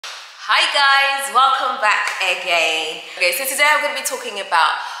Hi guys, welcome back again. Okay, so today I'm going to be talking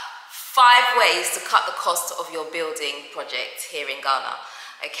about 5 ways to cut the cost of your building project here in Ghana.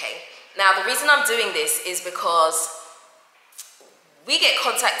 Okay, now the reason I'm doing this is because we get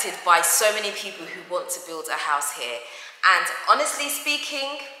contacted by so many people who want to build a house here, and honestly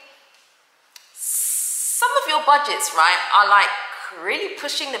speaking, some of your budgets, right, are like really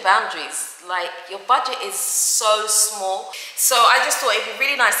pushing the boundaries. Like, your budget is so small. So I just thought it'd be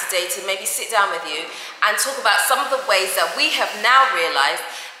really nice today to maybe sit down with you and talk about some of the ways that we have now realized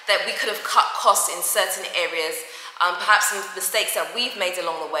that we could have cut costs in certain areas, perhaps some mistakes that we've made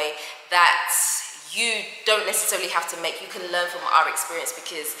along the way that you don't necessarily have to make. You can learn from our experience,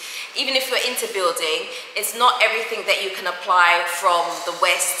 because even if you're into building, it's not everything that you can apply from the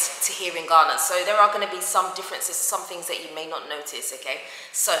West to here in Ghana. So there are going to be some differences, some things that you may not notice, okay?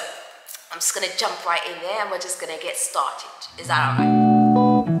 So I'm just going to jump right in there and we're just going to get started. Is that all right?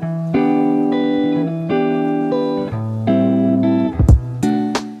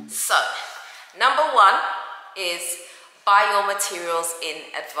 So, number 1 is buy your materials in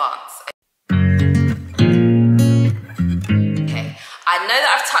advance. I know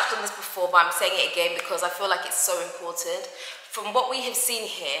that I've touched on this before, but I'm saying it again because I feel like it's so important. From what we have seen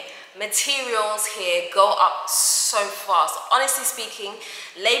here, materials here go up so fast. Honestly speaking,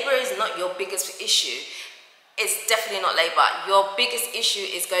 labor is not your biggest issue. It's definitely not labor. Your biggest issue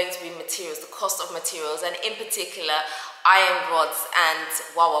is going to be materials, the cost of materials, and in particular, iron rods and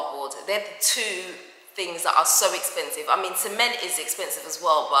wire board. They're the 2 things that are so expensive. I mean, cement is expensive as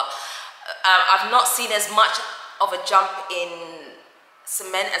well, but I've not seen as much of a jump in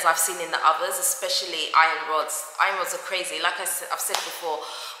cement as I've seen in the others, especially iron rods. Iron rods are crazy. Like I've said before,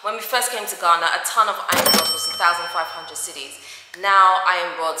 when we first came to Ghana, a ton of iron rods was 1,500 cedis. Now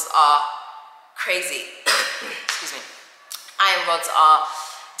iron rods are crazy. Excuse me. Iron rods are,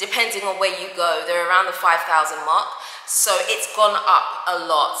 depending on where you go, they're around the 5,000 mark. So it's gone up a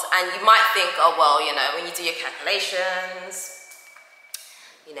lot. And you might think, oh well, you know, when you do your calculations,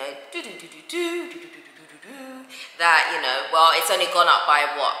 you know, that, you know, well, it's only gone up by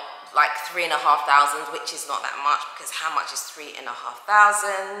what, like 3,500, which is not that much, because how much is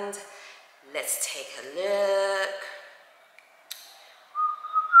 3,500? Let's take a look.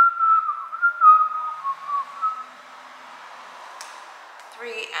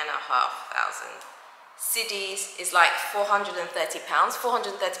 £3,500 cedis is like £430.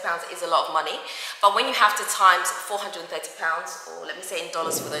 £430 is a lot of money, but when you have to times £430, or let me say in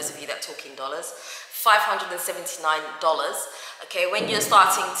dollars for those of you that talk in dollars, $579. Okay, when you're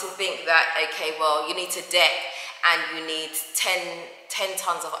starting to think that, okay, well, you need to deck and you need 10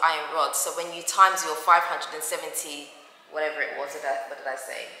 tons of iron rods. So when you times your 570, whatever it was, what did I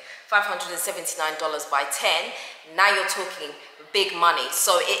say? $579 by 10, now you're talking big money.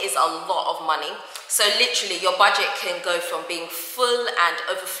 So it is a lot of money. So literally your budget can go from being full and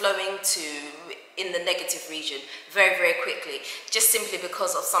overflowing to in the negative region very, very quickly, just simply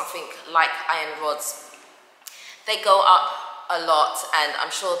because of something like iron rods. They go up a lot, and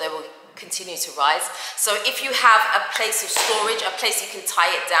I'm sure they will continue to rise. So if you have a place of storage, a place you can tie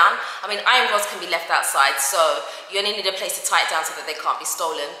it down, I mean, iron rods can be left outside, so you only need a place to tie it down so that they can't be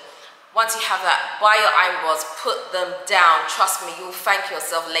stolen. Once you have that, buy your iron rods, put them down. Trust me, you'll thank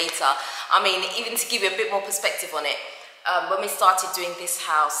yourself later. I mean, even to give you a bit more perspective on it, when we started doing this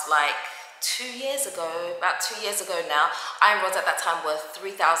house, like 2 years ago, about 2 years ago now, iron rods at that time were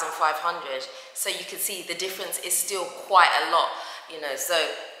 3,500. So you can see the difference is still quite a lot, you know. So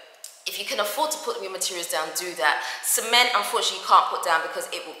if you can afford to put your materials down, do that. Cement, unfortunately, you can't put down because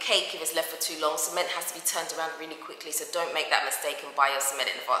it will cake if it's left for too long. Cement has to be turned around really quickly, so don't make that mistake and buy your cement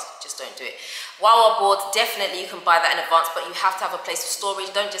in advance. Just don't do it. Wire board, definitely you can buy that in advance, but you have to have a place of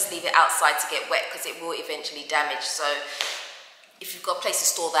storage. Don't just leave it outside to get wet, because it will eventually damage. So if you've got a place to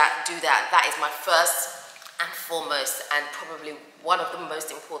store that, do that. That is my first and foremost, and probably one of the most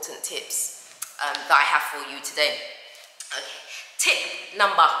important tips that I have for you today. Okay, tip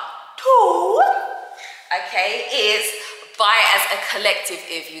number 2, okay, is buy as a collective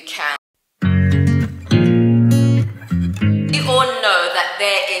if you can. We all know that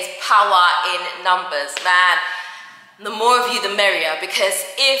there is power in numbers, man. The more of you, the merrier, because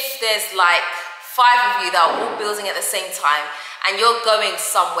if there's like 5 of you that are all building at the same time, and you're going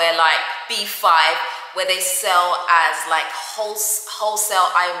somewhere like B5 where they sell as like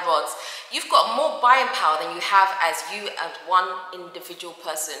wholesale iron rods, you've got more buying power than you have as you and one individual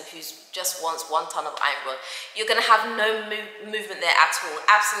person who just wants 1 ton of iron rod. You're gonna have no movement there at all,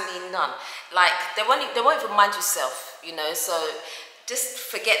 absolutely none. Like, they won't even mind yourself, you know, so just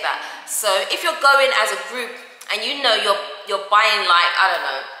forget that. So if you're going as a group and you know you're buying like, I don't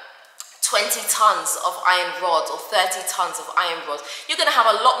know, 20 tons of iron rods or 30 tons of iron rods, you're going to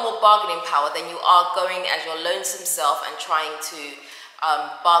have a lot more bargaining power than you are going as your lonesome self and trying to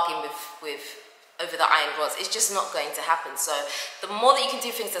bargain with over the iron rods. It's just not going to happen. So the more that you can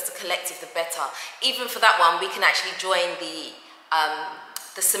do things as a collective, the better. Even for that one, we can actually join the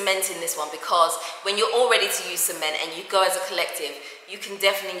cement in this one, because when you're all ready to use cement and you go as a collective, you can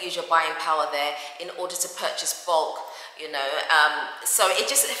definitely use your buying power there in order to purchase bulk, you know. So it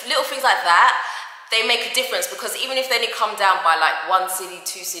just, little things like that, they make a difference, because even if they only come down by like 1 city,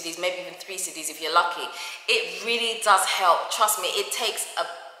 2 cities, maybe even 3 cities if you're lucky, it really does help. Trust me, it takes a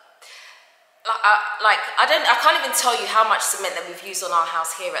I can't even tell you how much cement that we've used on our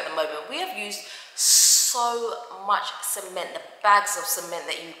house here at the moment. We have used so much cement, the bags of cement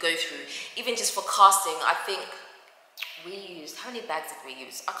that you go through, even just for casting. I think we used, how many bags did we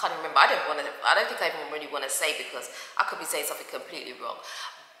use? I can't remember. I don't think I even really want to say, because I could be saying something completely wrong.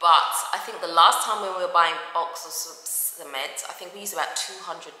 But I think the last time when we were buying bulks of cement, I think we used about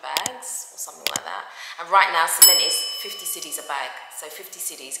 200 bags or something like that. And right now, cement is 50 cities a bag. So 50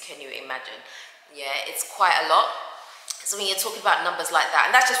 cities, can you imagine? Yeah, it's quite a lot. So when you're talking about numbers like that,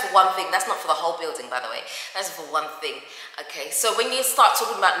 and that's just for one thing, that's not for the whole building, by the way, that's for one thing, okay? So when you start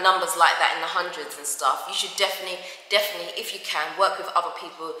talking about numbers like that in the hundreds and stuff, you should definitely, if you can, work with other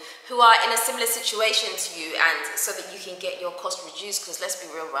people who are in a similar situation to you, and so that you can get your cost reduced, because let's be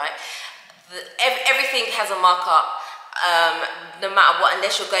real, right? Everything has a markup. No matter what,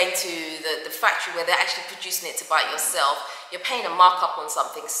 unless you're going to the factory where they're actually producing it to buy it yourself, you're paying a markup on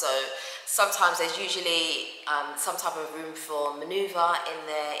something. So sometimes there's usually some type of room for maneuver in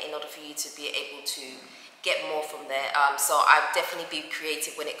there in order for you to be able to get more from there. So I've definitely been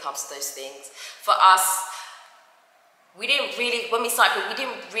creative when it comes to those things. For us, we didn't really, when we started, we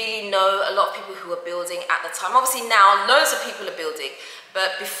didn't really know a lot of people who were building at the time. Obviously now, loads of people are building,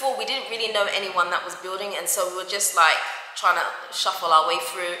 but before we didn't really know anyone that was building, and so we were just like trying to shuffle our way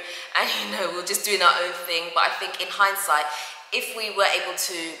through, and you know, we were just doing our own thing. But I think in hindsight, if we were able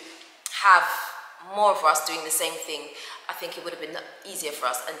to have more of us doing the same thing, I think it would have been easier for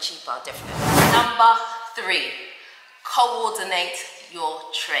us and cheaper, definitely. Number 3, coordinate your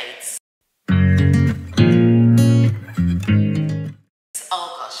trades.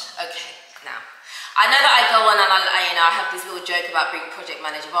 Oh gosh, okay, now, I know that I go on and I have this little joke about being project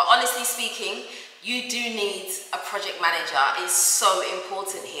manager, but honestly speaking, you do need a project manager. It's so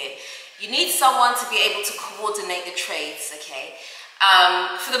important here. You need someone to be able to coordinate the trades, okay?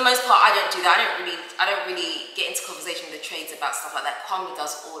 For the most part, I don't do that. I don't really get into conversation with the trades about stuff like that. Kwame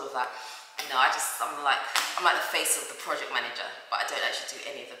does all of that. You know, I'm like the face of the project manager, but I don't actually do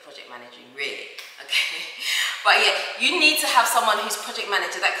any of the project managing, really, okay? But yeah, you need to have someone who's project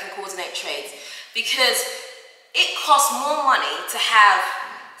manager that can coordinate trades, because it costs more money to have,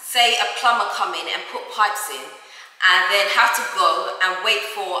 say, a plumber come in and put pipes in, and then have to go and wait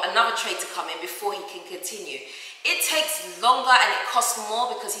for another trade to come in before he can continue. It takes longer and it costs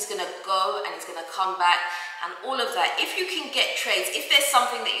more, because he's going to go and he's going to come back and all of that. If you can get trades, if there's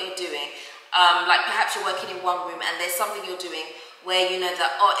something that you're doing, like perhaps you're working in one room and there's something you're doing where you know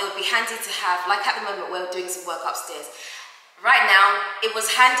that, oh, it would be handy to have, like at the moment we're doing some work upstairs. Right now, it was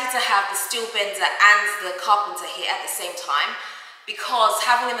handy to have the steel bender and the carpenter here at the same time, because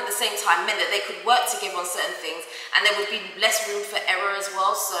having them at the same time meant that they could work together on certain things, and there would be less room for error as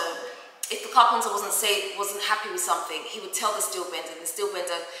well. So if the carpenter wasn't happy with something, he would tell the steel bender,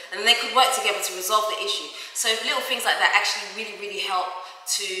 and then they could work together to resolve the issue. So little things like that actually really help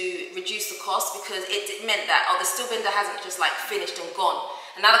to reduce the cost, because it meant that, oh, the steel bender hasn't just like finished and gone,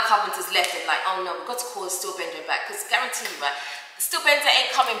 and now the carpenter's left and like, oh no, we've got to call the steel bender back, because guarantee you, right, the steel bender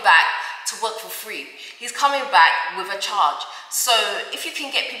ain't coming back to work for free. He's coming back with a charge. So if you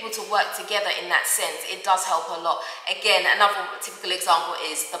can get people to work together in that sense, it does help a lot. Again, another typical example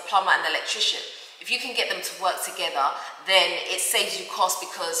is the plumber and the electrician. If you can get them to work together, then it saves you cost,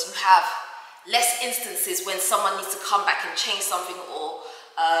 because you have less instances when someone needs to come back and change something, or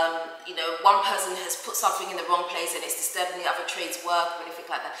you know, one person has put something in the wrong place and it's disturbing the other trade's work or anything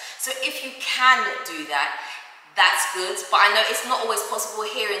like that. So if you can do that, that's good. But I know it's not always possible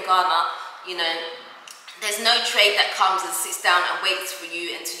here in Ghana. You know, there's no trade that comes and sits down and waits for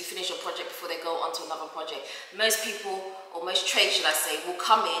you until you finish your project before they go on to another project. Most people, or most trades should I say, will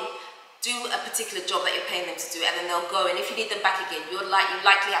come in, do a particular job that you're paying them to do, and then they'll go, and if you need them back again, you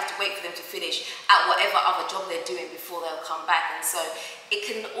likely have to wait for them to finish at whatever other job they're doing before they'll come back. And so it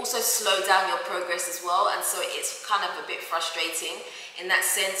can also slow down your progress as well, and so it's kind of a bit frustrating in that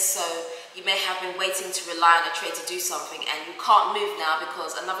sense. So you may have been waiting to rely on a trade to do something and you can't move now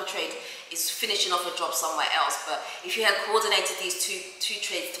because another trade is finishing off a job somewhere else. But if you had coordinated these two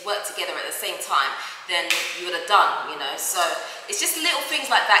trades to work together at the same time, then you would have done, you know. So it's just little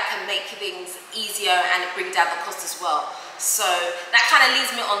things like that can make things easier and bring down the cost as well. So that kind of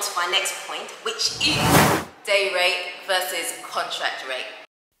leads me on to my next point, which is day rate versus contract rate.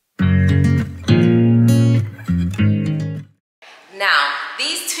 Now,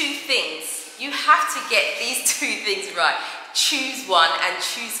 these two things, you have to get these two things right. Choose one and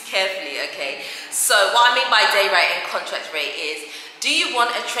choose carefully, okay? So what I mean by day rate and contract rate is, do you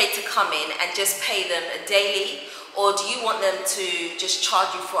want a trade to come in and just pay them daily, or do you want them to just charge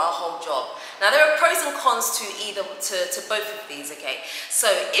you for a whole job? Now, there are pros and cons to both of these, okay? So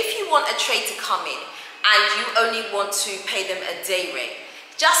if you want a trade to come in and you only want to pay them a day rate,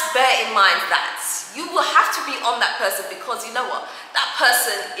 just bear in mind that you will have to be on that person, because you know what? That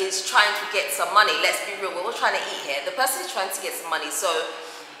person is trying to get some money. Let's be real, we're all trying to eat here. The person is trying to get some money, so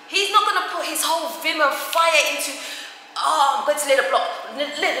he's not going to put his whole vim and fire into, oh, I'm going to lay the block, lay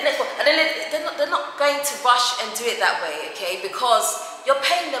the next one, and then they're not going to rush and do it that way, okay? Because you're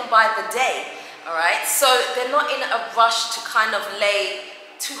paying them by the day, all right? So they're not in a rush to kind of lay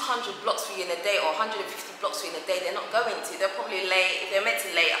 200 blocks for you in a day or 150 blocks for you in a day. They're not going to. They'll probably lay, if they're meant to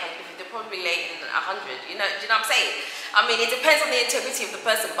lay 150, they'll probably lay 100. You know what I'm saying? I mean, it depends on the integrity of the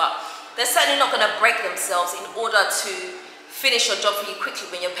person, but they're certainly not going to break themselves in order to finish your job really quickly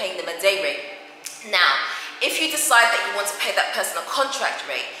when you're paying them a day rate. Now, if you decide that you want to pay that person a contract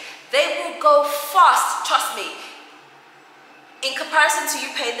rate, they will go fast, trust me. In comparison to you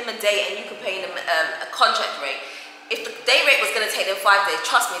paying them a day and you can pay them a contract rate, if the day rate was going to take them 5 days,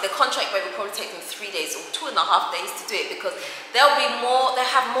 trust me, the contract rate will probably take them 3 days or 2.5 days to do it, because they'll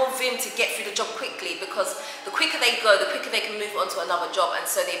have more vim to get through the job quickly, because the quicker they go, the quicker they can move on to another job, and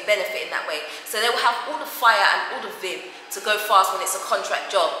so they benefit in that way. So they will have all the fire and all the vim to go fast when it's a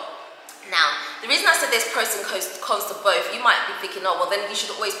contract job. Now, the reason I said there's pros and cons to both, you might be thinking, oh, well then you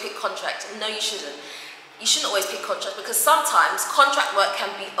should always pick contract. No, you shouldn't. You shouldn't always pick contract, because sometimes contract work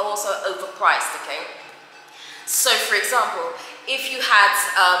can be also overpriced, okay? So for example, if you had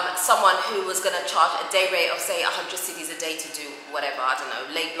someone who was going to charge a day rate of say 100 cities a day to do whatever, I don't know,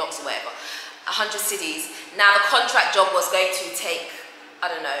 lay blocks or whatever, 100 cities, now the contract job was going to take, I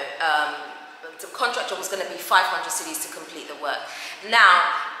don't know, the contract job was going to be 500 cities to complete the work.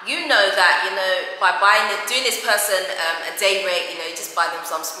 Now, you know that, you know, by doing this person a day rate, you know, you just buy them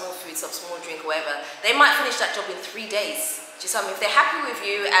some small food, some small drink or whatever, they might finish that job in 3 days. Do you see what I mean? If they're happy with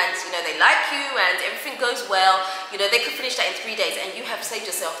you and, you know, they like you and everything goes well, you know, they could finish that in 3 days and you have saved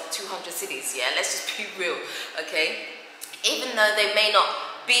yourself 200 cities, yeah? Let's just be real, okay? Even though they may not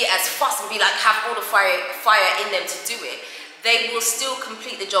be as fussed and be like, have all the fire in them to do it, they will still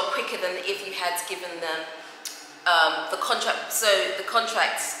complete the job quicker than if you had given them the contract, so the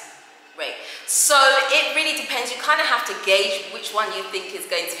contract rate. So it really depends. You kind of have to gauge which one you think is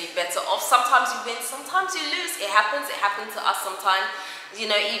going to be better off. Sometimes you win, sometimes you lose. It happens. It happened to us sometimes. You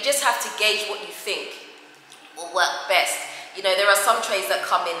know, you just have to gauge what you think will work best. You know, there are some trades that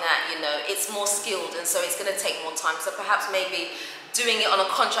come in that, you know, it's more skilled and so it's going to take more time. So perhaps maybe doing it on a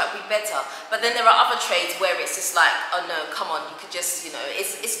contract would be better. But then there are other trades where it's just like, oh no, come on, you could just, you know,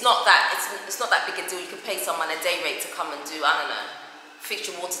 it's not that big a deal. You could pay someone a day rate to come and do, I don't know, fix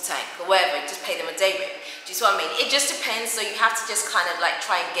your water tank or whatever, you just pay them a day rate. Do you see what I mean? It just depends, so you have to just kind of like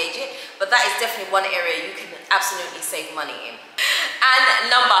try and gauge it, but that is definitely one area you can absolutely save money in. And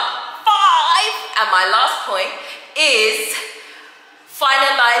number 5, and my last point, is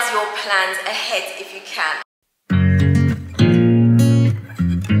finalize your plans ahead if you can.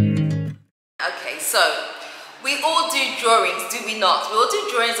 Okay, so we all do drawings, do we not? We all do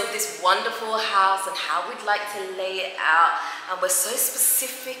drawings of this wonderful house and how we'd like to lay it out. And we're so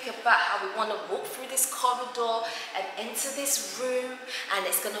specific about how we want to walk through this corridor and enter this room. And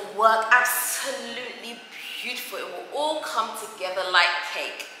it's going to work absolutely beautiful. It will all come together like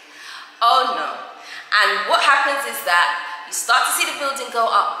cake. Oh no. And what happens is that you start to see the building go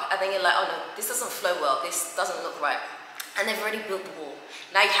up and then you're like, oh no, this doesn't flow well. This doesn't look right. And they've already built the wall.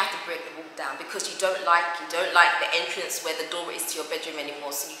 Now you have to break the wall down because you don't like the entrance where the door is to your bedroom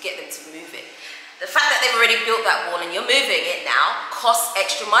anymore, so you get them to move it. The fact that they've already built that wall and you're moving it now costs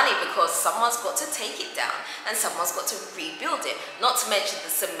extra money because someone's got to take it down and someone's got to rebuild it. Not to mention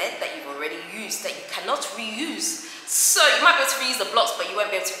the cement that you've already used that you cannot reuse. So you might be able to reuse the blocks, but you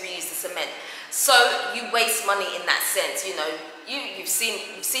won't be able to reuse the cement. So you waste money in that sense, you know. You've seen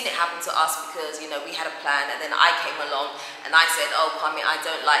it happen to us because, you know, we had a plan and then I came along and I said, oh, I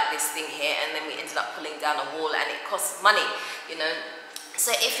don't like this thing here, and then we ended up pulling down a wall and it costs money, you know. So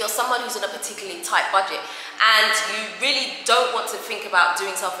if you're someone who's on a particularly tight budget and you really don't want to think about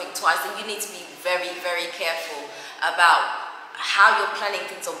doing something twice, then you need to be very, very careful about how you're planning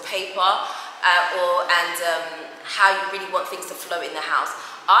things on paper and how you really want things to flow in the house.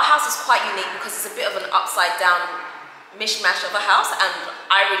 Our house is quite unique because it's a bit of an upside down mishmash of a house, and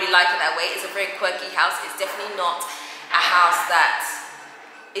I really like it that way. It's a very quirky house. It's definitely not a house that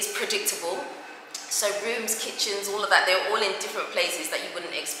is predictable. So rooms, kitchens, all of that, they're all in different places that you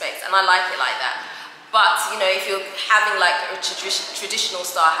wouldn't expect, and I like it like that. But you know, if you're having like a traditional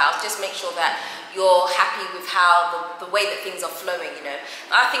style house, just make sure that you're happy with how the way that things are flowing, you know.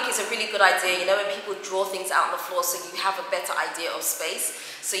 I think it's a really good idea, you know, when people draw things out on the floor so you have a better idea of space.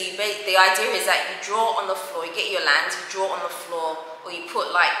 So the idea is that you draw on the floor, you get your land, you draw on the floor, or you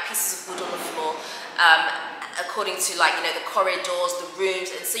put like pieces of wood on the floor, according to like, you know, the corridors, the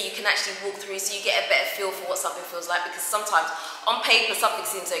rooms, and so you can actually walk through, so you get a better feel for what something feels like, because sometimes on paper something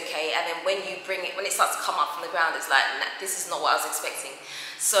seems okay, and then when it starts to come up from the ground, it's like, nah, this is not what I was expecting.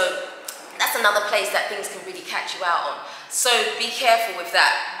 So that's another place that things can really catch you out on. So be careful with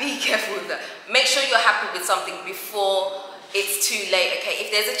that. Be careful with that. Make sure you're happy with something before it's too late, okay?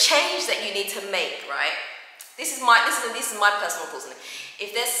 If there's a change that you need to make, right? This is my personal thoughts on it.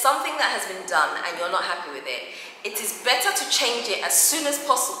 If there's something that has been done and you're not happy with it, it is better to change it as soon as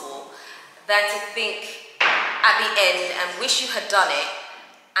possible than to think at the end and wish you had done it,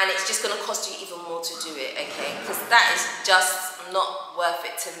 and it's just going to cost you even more to do it, okay? Because that is just not worth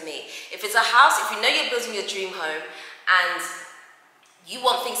it to me. If it's a house, if you know you're building your dream home and you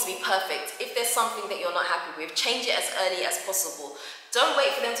want things to be perfect, if there's something that you're not happy with, change it as early as possible. Don't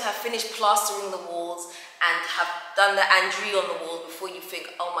wait for them to have finished plastering the walls and have done the Andrea on the wall before you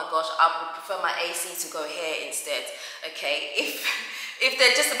think, oh my gosh, I would prefer my AC to go here instead, okay? If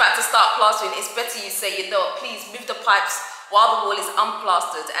they're just about to start plastering, it's better you say, you know what, please move the pipes while the wall is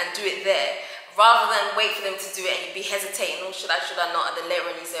unplastered and do it there, rather than wait for them to do it and you'd be hesitating, oh, should I not, and then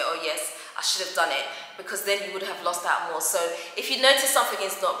later on you say, oh yes, I should have done it, because then you would have lost out more. So if you notice something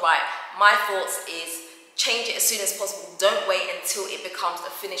is not right, my thoughts is change it as soon as possible. Don't wait until it becomes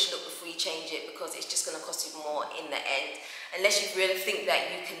a finished look before you change it, because it's just going to cost you more in the end, unless you really think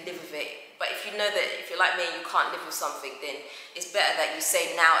that you can live with it. But if you know that, if you're like me and you can't live with something, then it's better that you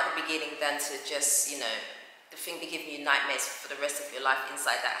say now at the beginning than to just, you know, the thing be giving you nightmares for the rest of your life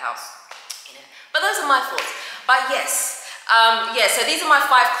inside that house, you know. But those are my thoughts. But yes, yeah, so these are my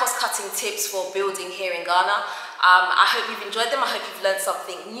 5 cost-cutting tips for building here in Ghana. I hope you've enjoyed them. I hope you've learned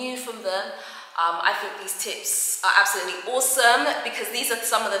something new from them. I think these tips are absolutely awesome, because these are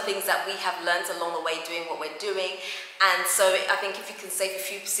some of the things that we have learned along the way doing what we're doing. And so I think if you can save a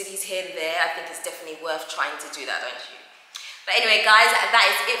few cities here and there, I think it's definitely worth trying to do that, don't you? But anyway, guys, that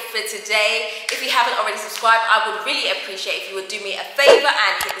is it for today. If you haven't already subscribed, I would really appreciate if you would do me a favor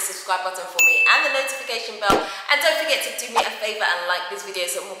and hit the subscribe button for me and the notification bell. And don't forget to do me a favor and like this video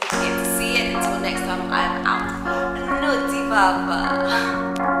so more people get to see it. Until next time, I am out. Naughty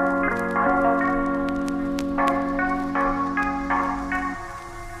Baba.